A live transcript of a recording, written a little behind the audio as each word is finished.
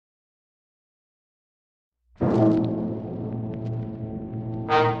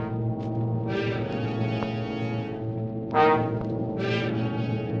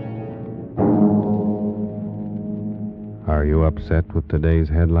Are you upset with today's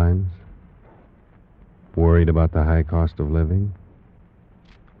headlines? Worried about the high cost of living?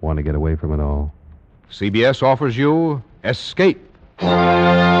 Want to get away from it all? CBS offers you Escape. You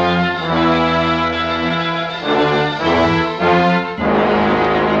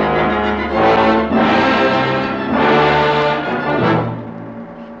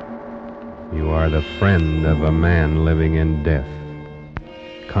are the friend of a man living in death,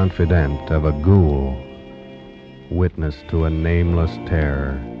 confidant of a ghoul, witness to a nameless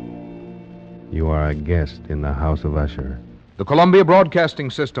terror. You are a guest in the House of Usher. The Columbia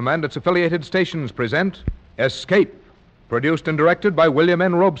Broadcasting System and its affiliated stations present Escape, produced and directed by William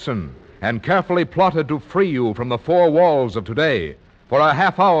N. Robeson, and carefully plotted to free you from the four walls of today for a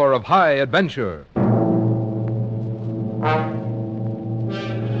half hour of high adventure.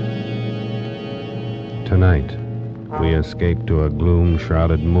 Tonight, we escape to a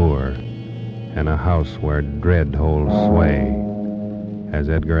gloom-shrouded moor and a house where dread holds sway, as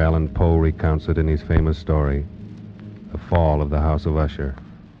Edgar Allan Poe recounts it in his famous story, The Fall of the House of Usher.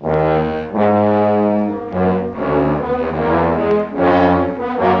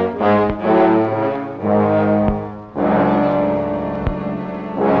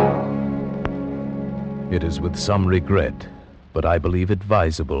 It is with some regret, but I believe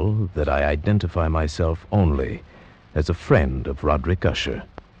advisable, that I identify myself only as a friend of Roderick Usher.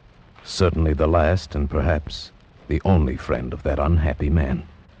 Certainly the last and perhaps the only friend of that unhappy man.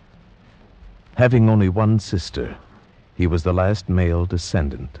 Having only one sister, he was the last male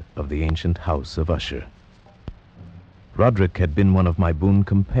descendant of the ancient house of Usher. Roderick had been one of my boon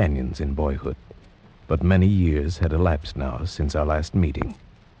companions in boyhood, but many years had elapsed now since our last meeting.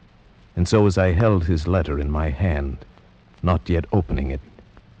 And so as I held his letter in my hand, not yet opening it,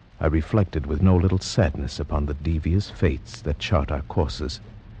 I reflected with no little sadness upon the devious fates that chart our courses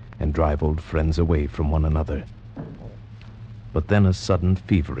and drive old friends away from one another. But then a sudden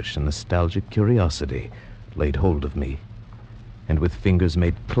feverish and nostalgic curiosity laid hold of me, and with fingers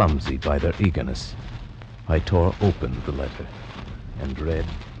made clumsy by their eagerness, I tore open the letter and read,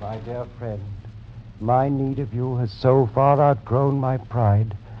 My dear friend, my need of you has so far outgrown my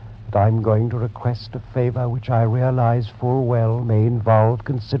pride that I'm going to request a favor which I realize full well may involve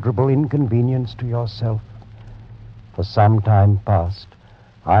considerable inconvenience to yourself. For some time past,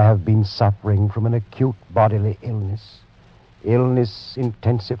 I have been suffering from an acute bodily illness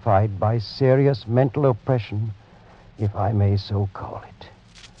intensified by serious mental oppression, if I may so call it.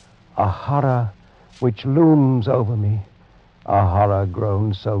 A horror which looms over me, a horror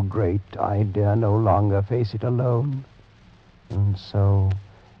grown so great I dare no longer face it alone. And so,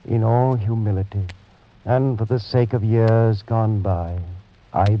 in all humility, and for the sake of years gone by,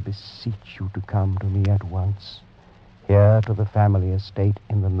 I beseech you to come to me at once, here to the family estate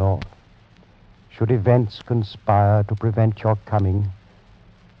in the north. Should events conspire to prevent your coming,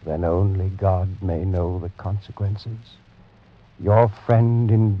 then only God may know the consequences. Your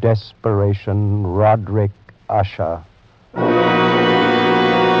friend in desperation, Roderick Usher.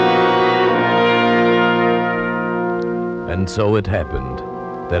 And so it happened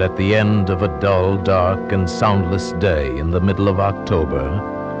that at the end of a dull, dark, and soundless day in the middle of October,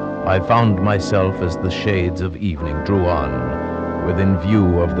 I found myself as the shades of evening drew on, within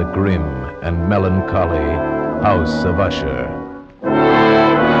view of the grim and melancholy House of Usher.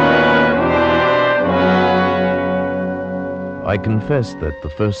 I confess that the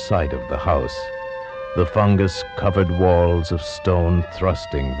first sight of the house, the fungus-covered walls of stone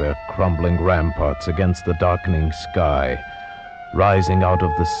thrusting their crumbling ramparts against the darkening sky, rising out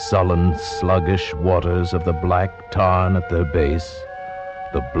of the sullen, sluggish waters of the black tarn at their base,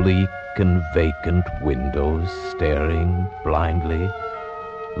 the bleak and vacant windows staring blindly,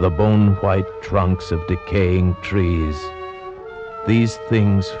 the bone-white trunks of decaying trees, these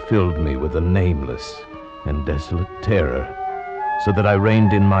things filled me with a nameless and desolate terror, so that I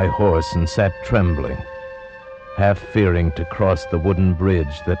reined in my horse and sat trembling, half fearing to cross the wooden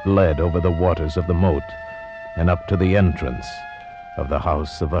bridge that led over the waters of the moat and up to the entrance of the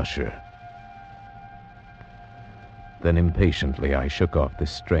House of Usher. Then impatiently I shook off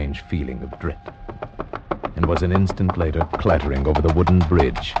this strange feeling of dread, and was an instant later clattering over the wooden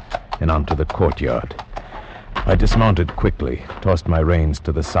bridge and onto the courtyard. I dismounted quickly, tossed my reins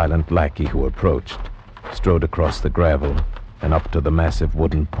to the silent lackey who approached, strode across the gravel and up to the massive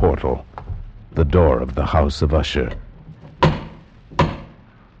wooden portal, the door of the House of Usher.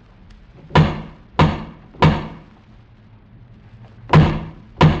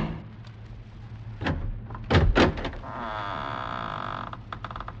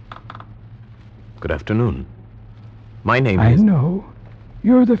 Good afternoon. My name I is... know.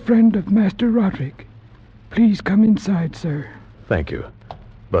 You're the friend of Master Roderick. Please come inside, sir. Thank you.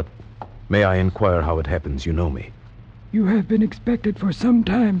 But may I inquire how it happens you know me? You have been expected for some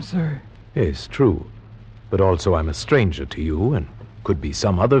time, sir. Yes, true. But also I'm a stranger to you and could be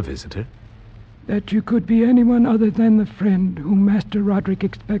some other visitor. That you could be anyone other than the friend whom Master Roderick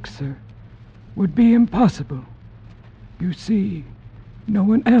expects, sir, would be impossible. You see, no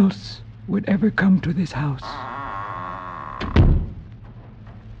one else would ever come to this house.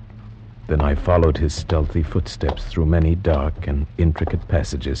 Then I followed his stealthy footsteps through many dark and intricate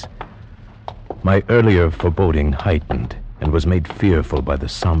passages. My earlier foreboding heightened and was made fearful by the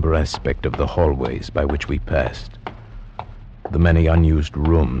somber aspect of the hallways by which we passed. The many unused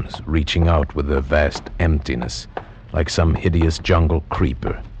rooms reaching out with their vast emptiness like some hideous jungle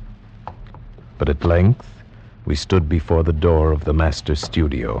creeper. But at length we stood before the door of the master's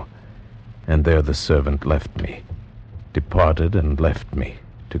studio, and there the servant left me, departed and left me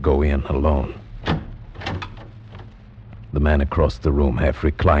to go in alone. The man across the room, half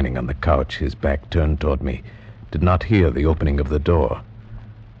reclining on the couch, his back turned toward me, did not hear the opening of the door.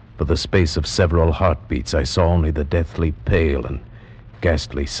 For the space of several heartbeats, I saw only the deathly pale and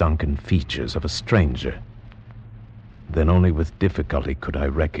ghastly sunken features of a stranger. Then only with difficulty could I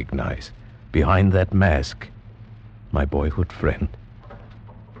recognize, behind that mask, my boyhood friend.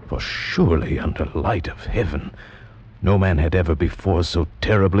 For surely, under light of heaven, no man had ever before so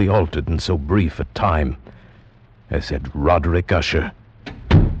terribly altered in so brief a time as had Roderick Usher.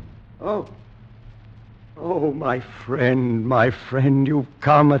 Oh, my friend, you've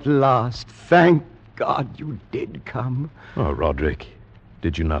come at last. Thank God you did come. Oh, Roderick,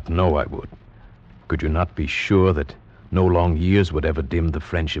 did you not know I would? Could you not be sure that no long years would ever dim the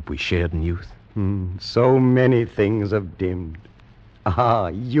friendship we shared in youth? So many things have dimmed. Ah,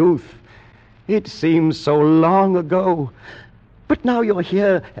 youth. It seems so long ago. But now you're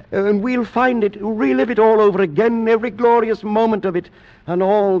here, and we'll find it, relive it all over again, every glorious moment of it, and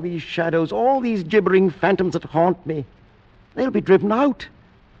all these shadows, all these gibbering phantoms that haunt me. They'll be driven out,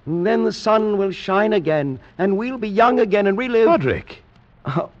 and then the sun will shine again, and we'll be young again and relive... Roderick!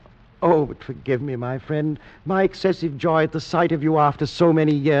 Oh, but forgive me, my friend. My excessive joy at the sight of you after so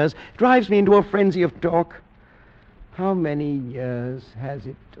many years drives me into a frenzy of talk. How many years has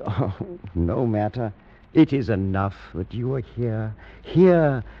it? Oh, no matter. It is enough that you are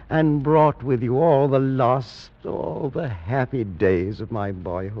here, and brought with you all the lost, all the happy days of my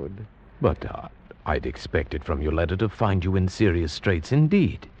boyhood. But I'd expected from your letter to find you in serious straits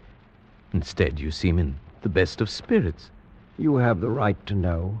indeed. Instead, you seem in the best of spirits. You have the right to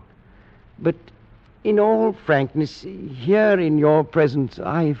know. But in all frankness, here in your presence,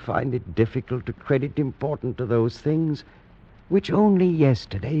 I find it difficult to credit importance to those things which only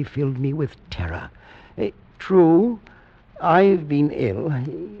yesterday filled me with terror. True, I've been ill.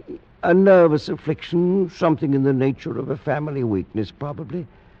 A nervous affliction, something in the nature of a family weakness, probably.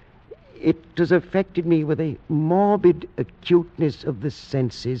 It has affected me with a morbid acuteness of the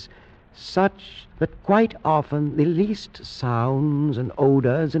senses, such that quite often the least sounds and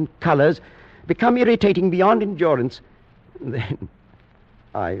odors and colors become irritating beyond endurance. Then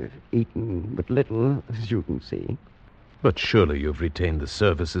I've eaten but little, as you can see. But surely you've retained the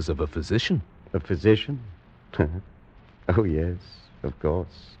services of a physician. A physician? Oh, yes, of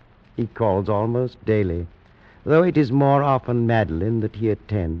course. He calls almost daily, though it is more often Madeline that he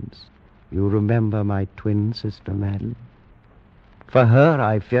attends. You remember my twin sister, Madeline? For her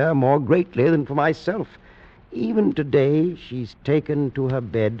I fear more greatly than for myself. Even today she's taken to her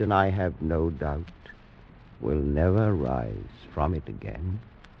bed, and I have no doubt will never rise from it again.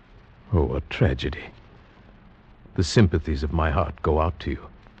 Oh, what tragedy. The sympathies of my heart go out to you.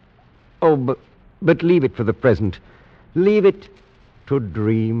 Oh, but leave it for the present. Leave it to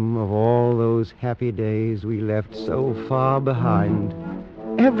dream of all those happy days we left so far behind.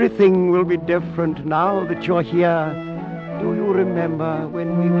 Everything will be different now that you're here. Do you remember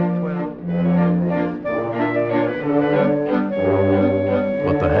when we were 12?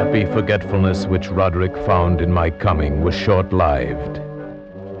 But the happy forgetfulness which Roderick found in my coming was short-lived,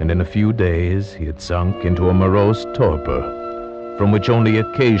 and in a few days he had sunk into a morose torpor, from which only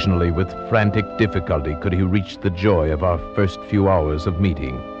occasionally with frantic difficulty could he reach the joy of our first few hours of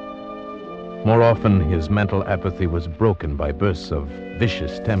meeting. More often his mental apathy was broken by bursts of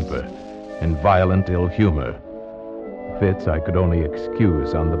vicious temper and violent ill humor, fits I could only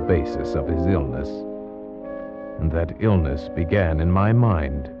excuse on the basis of his illness. And that illness began in my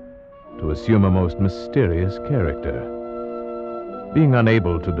mind to assume a most mysterious character. Being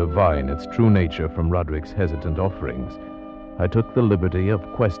unable to divine its true nature from Roderick's hesitant offerings, I took the liberty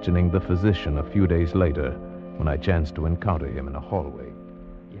of questioning the physician a few days later when I chanced to encounter him in a hallway.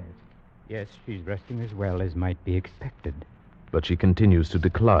 Yes, she's resting as well as might be expected. But she continues to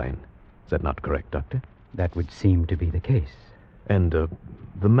decline. Is that not correct, Doctor? That would seem to be the case. And, the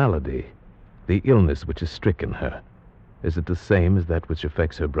malady, the illness which has stricken her, is it the same as that which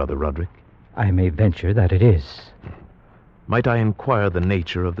affects her brother Roderick? I may venture that it is. Might I inquire the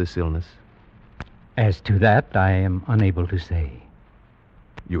nature of this illness? As to that, I am unable to say.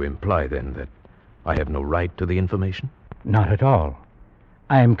 You imply, then, that I have no right to the information? Not at all.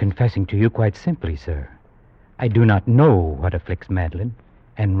 I am confessing to you quite simply, sir. I do not know what afflicts Madeline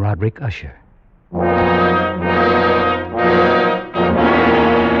and Roderick Usher.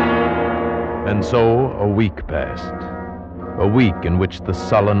 And so a week passed. A week in which the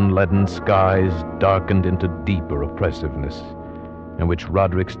sullen, leaden skies darkened into deeper oppressiveness, in which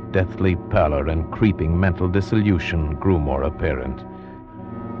Roderick's deathly pallor and creeping mental dissolution grew more apparent.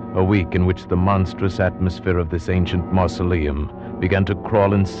 A week in which the monstrous atmosphere of this ancient mausoleum began to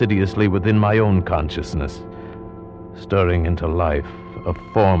crawl insidiously within my own consciousness, stirring into life a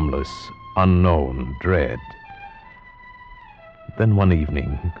formless, unknown dread. Then one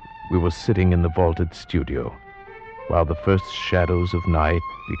evening, we were sitting in the vaulted studio, while the first shadows of night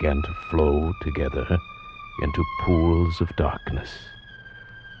began to flow together into pools of darkness.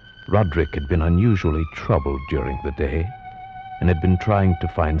 Roderick had been unusually troubled during the day, and had been trying to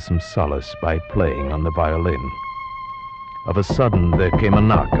find some solace by playing on the violin. Of a sudden, there came a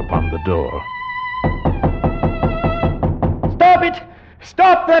knock upon the door. Stop it!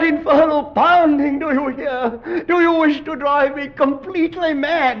 Stop that infernal pounding, do you hear? Do you wish to drive me completely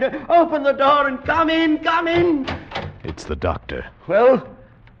mad? Open the door and come in, come in! It's the doctor. Well,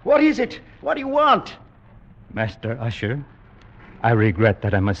 what is it? What do you want? Master Usher, I regret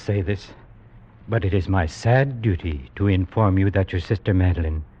that I must say this, but it is my sad duty to inform you that your sister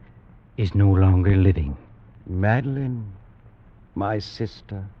Madeline is no longer living. Madeline, my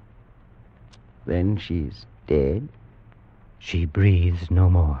sister. Then she's dead? She breathes no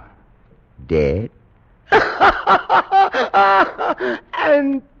more. Dead?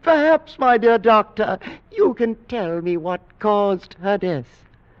 And perhaps, my dear doctor, you can tell me what caused her death.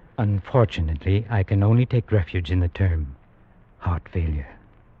 Unfortunately, I can only take refuge in the term heart failure.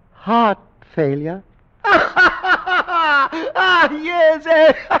 Heart failure? Yes,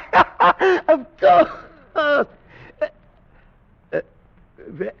 of course.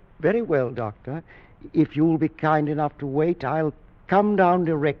 Very well, Doctor. If you'll be kind enough to wait, I'll come down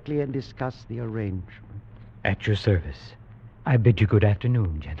directly and discuss the arrangement. At your service. I bid you good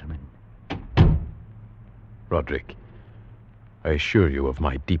afternoon, gentlemen. Roderick, I assure you of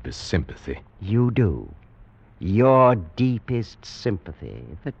my deepest sympathy. You do. Your deepest sympathy.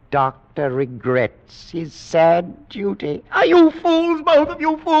 The doctor regrets his sad duty. Are you fools, both of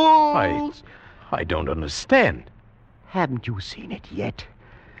you fools? I don't understand. Haven't you seen it yet?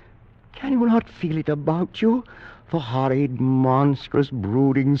 Can you not feel it about you? The horrid, monstrous,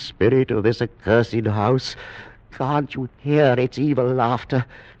 brooding spirit of this accursed house. Can't you hear its evil laughter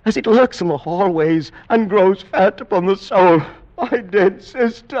as it lurks in the hallways and grows fat upon the soul? My dead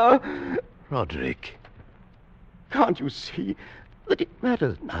sister. Roderick. Can't you see that it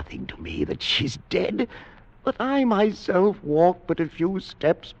matters nothing to me that she's dead? That I myself walk but a few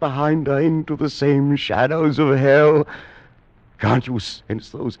steps behind her into the same shadows of hell? Can't you sense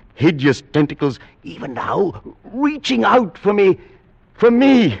those hideous tentacles, even now, reaching out for me? For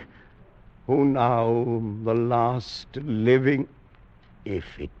me, who now the last living,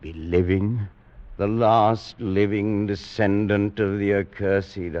 if it be living, the last living descendant of the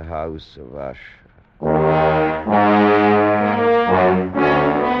accursed house of Usher.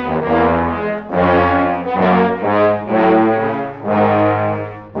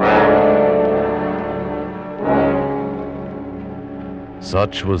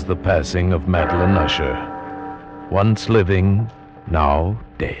 Such was the passing of Madeline Usher, once living, now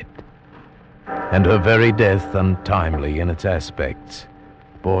dead. And her very death, untimely in its aspects,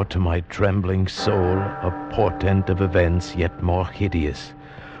 bore to my trembling soul a portent of events yet more hideous,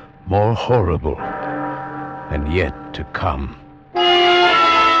 more horrible, and yet to come.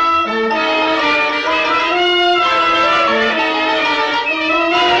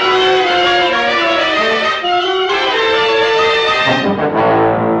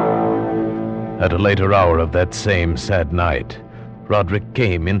 At a later hour of that same sad night, Roderick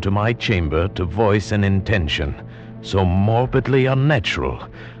came into my chamber to voice an intention so morbidly unnatural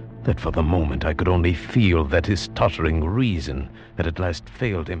that for the moment I could only feel that his tottering reason had at last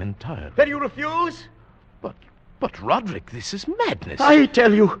failed him entirely. Then you refuse? But But, Roderick, this is madness. I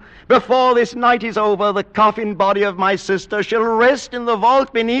tell you, before this night is over, the coffin body of my sister shall rest in the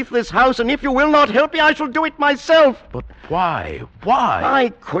vault beneath this house, and if you will not help me, I shall do it myself. But why? Why? I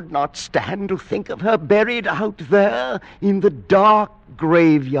could not stand to think of her buried out there in the dark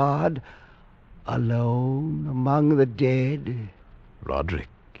graveyard, alone among the dead. Roderick,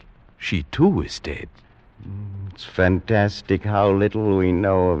 she too is dead. It's fantastic how little we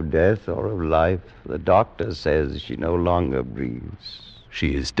know of death or of life. The doctor says she no longer breathes.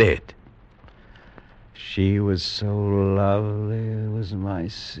 She is dead. She was so lovely, was my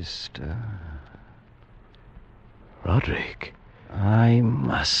sister. Roderick. I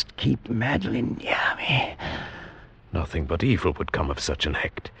must keep Madeline near me. Nothing but evil would come of such an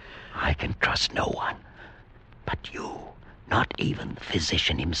act. I can trust no one but you. Not even the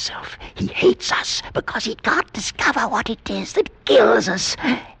physician himself. He hates us because he can't discover what it is that kills us.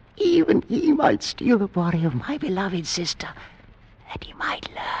 Even he might steal the body of my beloved sister, that he might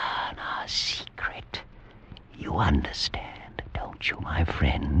learn our secret. You understand, don't you, my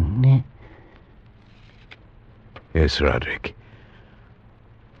friend? Yes, Roderick.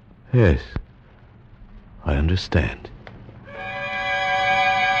 Yes, I understand.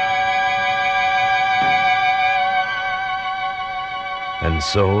 And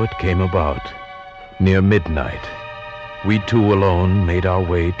so it came about. Near midnight, we two alone made our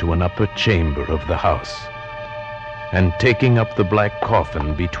way to an upper chamber of the house. And taking up the black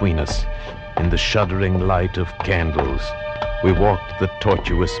coffin between us, in the shuddering light of candles, we walked the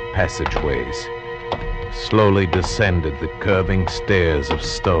tortuous passageways, slowly descended the curving stairs of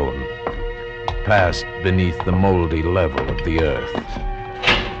stone, passed beneath the moldy level of the earth,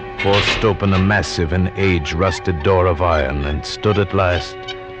 forced open a massive and age-rusted door of iron, and stood at last,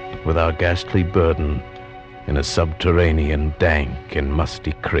 with our ghastly burden, in a subterranean, dank and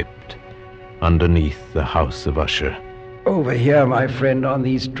musty crypt, underneath the house of Usher. Over here, my friend, on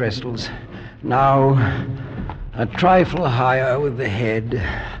these trestles. Now, a trifle higher with the head.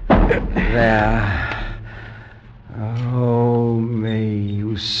 There. Oh, may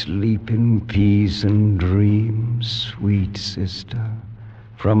you sleep in peace and dream, sweet sister,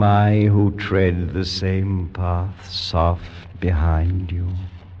 from I who tread the same path soft behind you.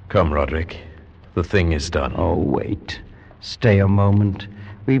 Come, Roderick. The thing is done. Oh, wait. Stay a moment.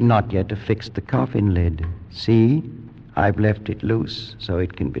 We've not yet affixed the coffin lid. See? I've left it loose so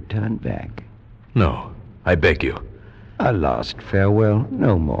it can be turned back. No, I beg you. A last farewell,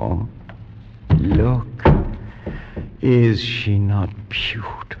 no more. Look. Is she not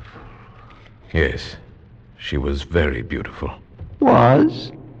beautiful? Yes, she was very beautiful.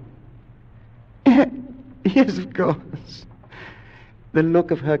 Was? Yes, of course. The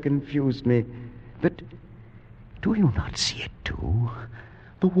look of her confused me. But do you not see it, too?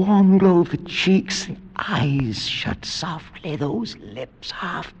 The warm glow of the cheeks, the eyes shut softly, those lips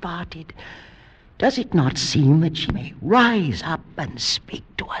half parted. Does it not seem that she may rise up and speak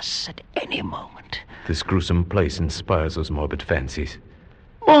to us at any moment? This gruesome place inspires those morbid fancies.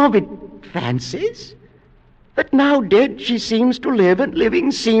 Morbid fancies? That now dead she seems to live, and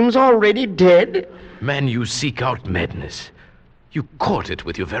living seems already dead? Man, you seek out madness. You court it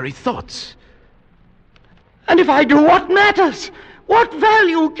with your very thoughts. And if I do, what matters? What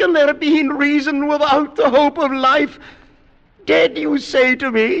value can there be in reason without the hope of life? Dead, you say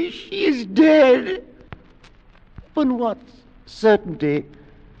to me, she is dead. Upon what certainty?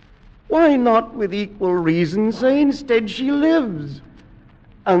 Why not with equal reason say instead she lives?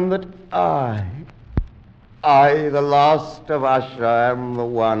 And that I, the last of Usher, am the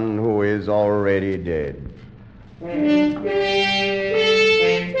one who is already dead.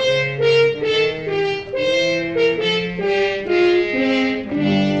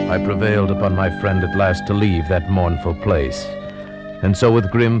 I prevailed upon my friend at last to leave that mournful place. And so with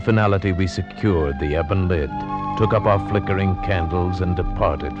grim finality we secured the ebon lid, took up our flickering candles, and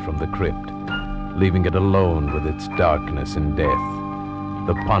departed from the crypt, leaving it alone with its darkness and death.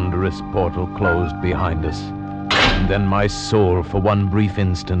 The ponderous portal closed behind us, and then my soul for one brief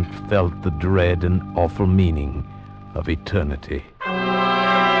instant felt the dread and awful meaning of eternity.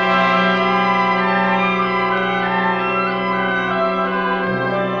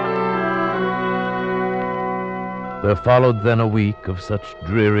 There followed then a week of such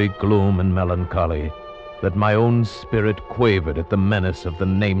dreary gloom and melancholy that my own spirit quavered at the menace of the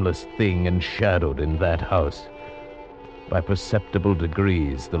nameless thing enshadowed in that house. By perceptible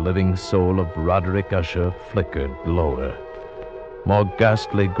degrees, the living soul of Roderick Usher flickered lower. More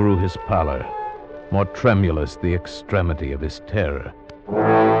ghastly grew his pallor, more tremulous the extremity of his terror.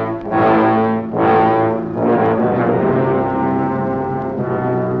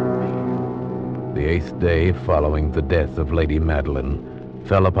 The 8th day following the death of Lady Madeline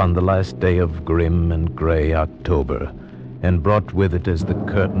fell upon the last day of grim and gray October, and brought with it, as the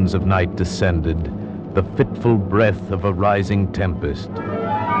curtains of night descended, the fitful breath of a rising tempest,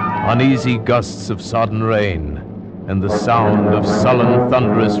 uneasy gusts of sodden rain, and the sound of sullen,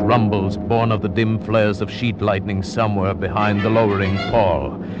 thunderous rumbles born of the dim flares of sheet lightning somewhere behind the lowering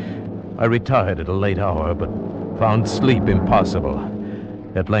pall. I retired at a late hour, but found sleep impossible.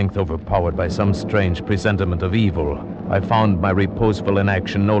 At length, overpowered by some strange presentiment of evil, I found my reposeful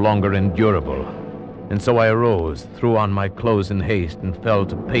inaction no longer endurable. And so I arose, threw on my clothes in haste, and fell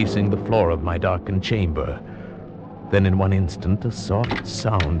to pacing the floor of my darkened chamber. Then in one instant, a soft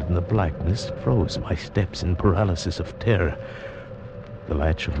sound in the blackness froze my steps in paralysis of terror. The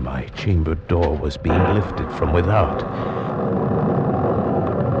latch of my chamber door was being lifted from without.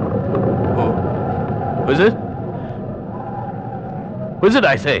 Who is it? Who is it,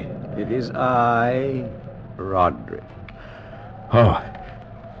 I say? It is I, Roderick. Oh,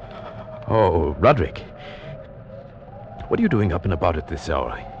 Roderick. What are you doing up and about at this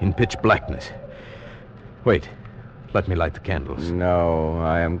hour, in pitch blackness? Wait, let me light the candles. No,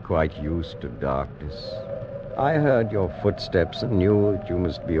 I am quite used to darkness. I heard your footsteps and knew that you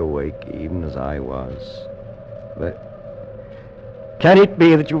must be awake, even as I was. But can it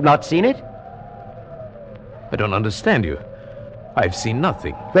be that you've not seen it? I don't understand you. I've seen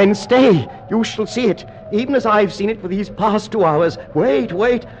nothing. Then stay. You shall see it, even as I've seen it for these past 2 hours. Wait.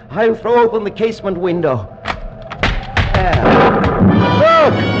 I'll throw open the casement window. There.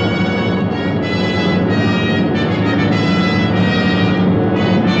 Look!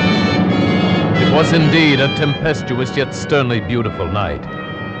 It was indeed a tempestuous yet sternly beautiful night,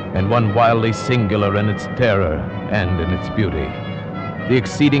 and one wildly singular in its terror and in its beauty. The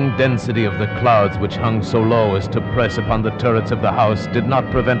exceeding density of the clouds which hung so low as to press upon the turrets of the house did not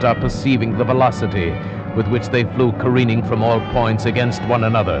prevent our perceiving the velocity with which they flew careening from all points against one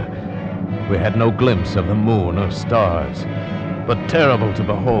another. We had no glimpse of the moon or stars, but terrible to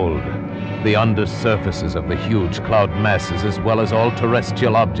behold, the under surfaces of the huge cloud masses, as well as all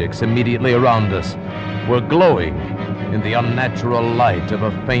terrestrial objects immediately around us, were glowing in the unnatural light of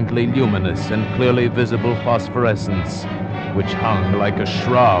a faintly luminous and clearly visible phosphorescence, which hung like a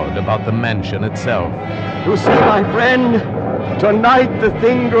shroud about the mansion itself. You see, my friend, tonight the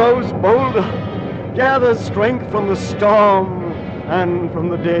thing grows bolder, gathers strength from the storm and from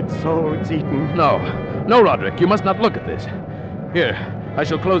the dead soul it's eaten. No, Roderick, you must not look at this. Here, I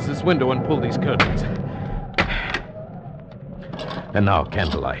shall close this window and pull these curtains. And now,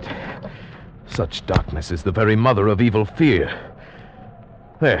 candlelight. Such darkness is the very mother of evil fear.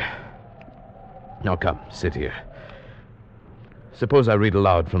 There. Now come, sit here. Suppose I read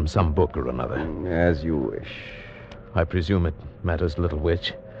aloud from some book or another. As you wish. I presume it matters little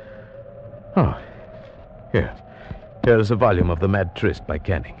which. Oh, here. Here is a volume of The Mad Tryst by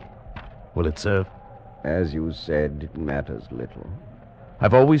Canning. Will it serve? As you said, it matters little.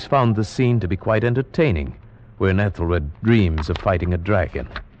 I've always found the scene to be quite entertaining, wherein Ethelred dreams of fighting a dragon.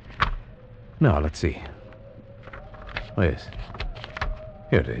 Now, let's see. Oh, yes.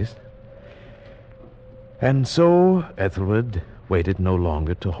 Here it is. And so Ethelred waited no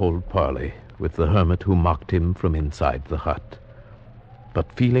longer to hold parley with the hermit who mocked him from inside the hut,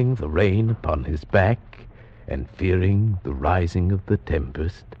 but feeling the rain upon his back and fearing the rising of the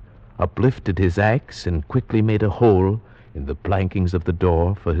tempest, uplifted his axe and quickly made a hole in the plankings of the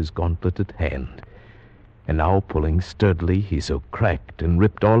door for his gauntleted hand. And now, pulling sturdily, he so cracked and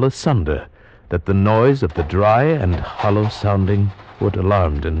ripped all asunder that the noise of the dry and hollow-sounding wood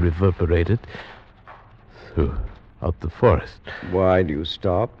alarmed and reverberated throughout the forest. Why do you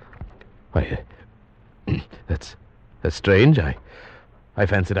stop? Why, that's strange. I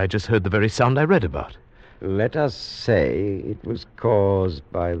fancied I just heard the very sound I read about. Let us say it was caused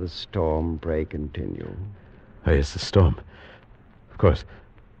by the storm. Pray continue. Oh, yes, the storm. Of course.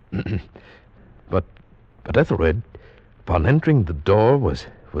 But Ethelred, upon entering the door, was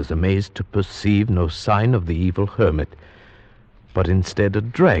amazed to perceive no sign of the evil hermit, but instead a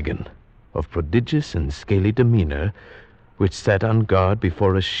dragon of prodigious and scaly demeanor, which sat on guard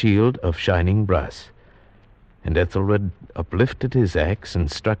before a shield of shining brass. And Ethelred uplifted his axe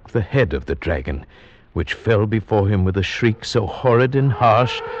and struck the head of the dragon, which fell before him with a shriek so horrid and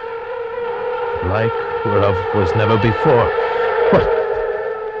harsh, like whereof was never before.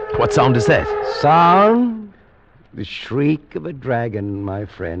 What sound is that? Sound? The shriek of a dragon, my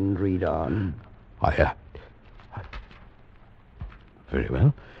friend. Read on. Very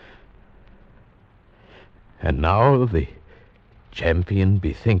well. And now the champion,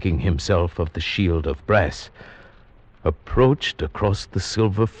 bethinking himself of the shield of brass, approached across the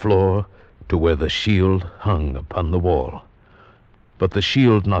silver floor to where the shield hung upon the wall. But the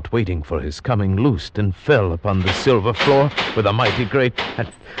shield, not waiting for his coming, loosed and fell upon the silver floor with a mighty great...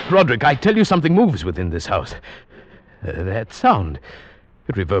 Roderick, I tell you something moves within this house. That sound,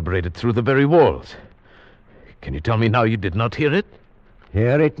 it reverberated through the very walls. Can you tell me now you did not hear it?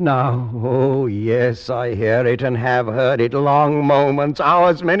 Hear it now? Oh, yes, I hear it and have heard it. Long moments,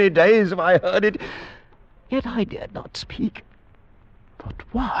 hours, many days have I heard it. Yet I dared not speak. But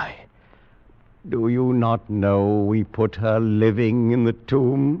why? Do you not know we put her living in the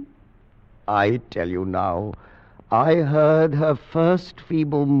tomb? I tell you now, I heard her first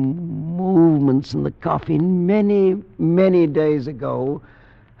feeble movements in the coffin many, many days ago,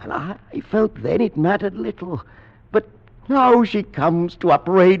 and I felt then it mattered little. But now she comes to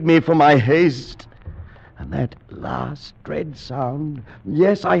upbraid me for my haste. And that last dread sound,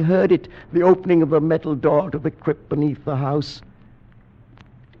 yes, I heard it, the opening of the metal door to the crypt beneath the house.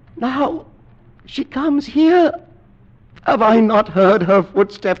 Now she comes here. Have I not heard her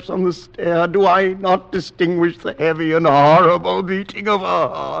footsteps on the stair? Do I not distinguish the heavy and horrible beating of her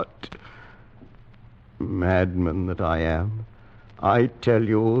heart? Madman that I am, I tell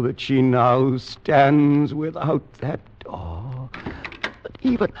you that she now stands without that door. But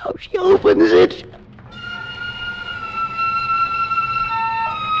even now she opens it.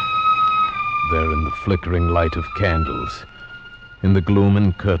 There in the flickering light of candles, in the gloom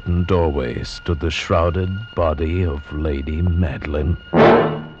and curtained doorway, stood the shrouded body of Lady Madeline.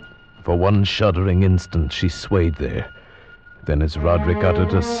 For one shuddering instant she swayed there. Then as Roderick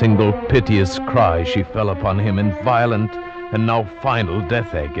uttered a single piteous cry, she fell upon him in violent and now final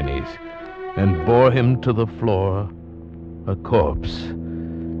death agonies, and bore him to the floor, a corpse.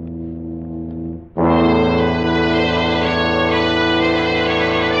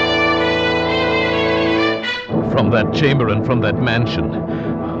 From that chamber and from that mansion,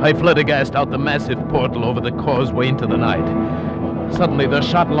 I fled aghast out the massive portal over the causeway into the night. Suddenly there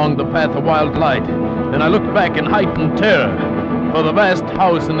shot along the path a wild light, and I looked back in heightened terror, for the vast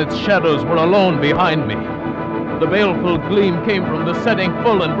house and its shadows were alone behind me. The baleful gleam came from the setting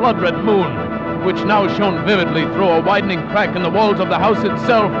full and blood-red moon, which now shone vividly through a widening crack in the walls of the house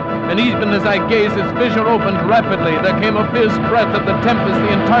itself, and even as I gazed, its fissure opened rapidly. There came a fierce breath of the tempest.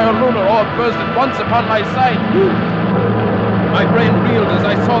 The entire lunar orb burst at once upon my sight. My brain reeled as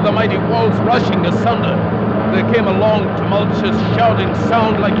I saw the mighty walls rushing asunder. There came a long, tumultuous, shouting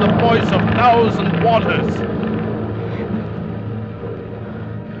sound like the voice of 1,000 waters.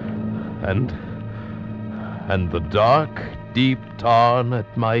 And the dark, deep tarn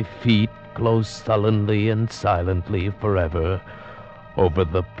at my feet closed sullenly and silently forever over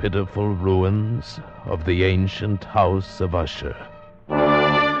the pitiful ruins of the ancient house of Usher.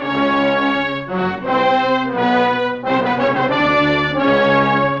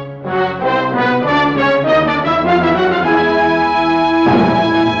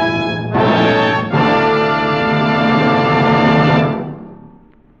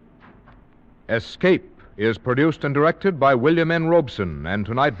 Escape is produced and directed by William N. Robeson, and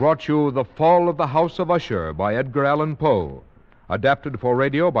tonight brought you The Fall of the House of Usher by Edgar Allan Poe. Adapted for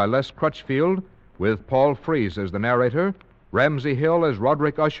radio by Les Crutchfield, with Paul Frees as the narrator, Ramsey Hill as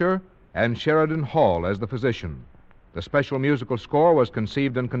Roderick Usher, and Sheridan Hall as the physician. The special musical score was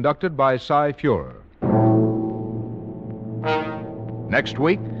conceived and conducted by Cy Fuhrer. Next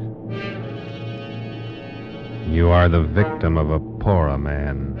week... You are the victim of a poorer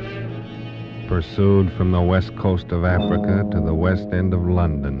man, pursued from the west coast of Africa to the west end of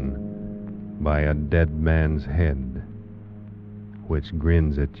London by a dead man's head, which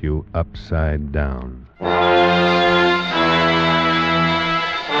grins at you upside down.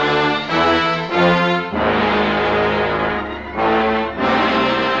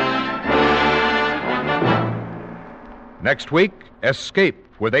 Next week, Escape,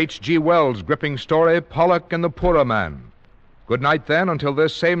 with H.G. Wells' gripping story, Pollock and the Poorer Man. Good night, then, until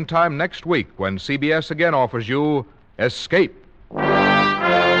this same time next week, when CBS again offers you Escape.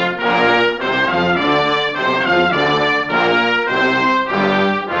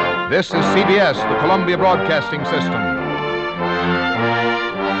 This is CBS, the Columbia Broadcasting System.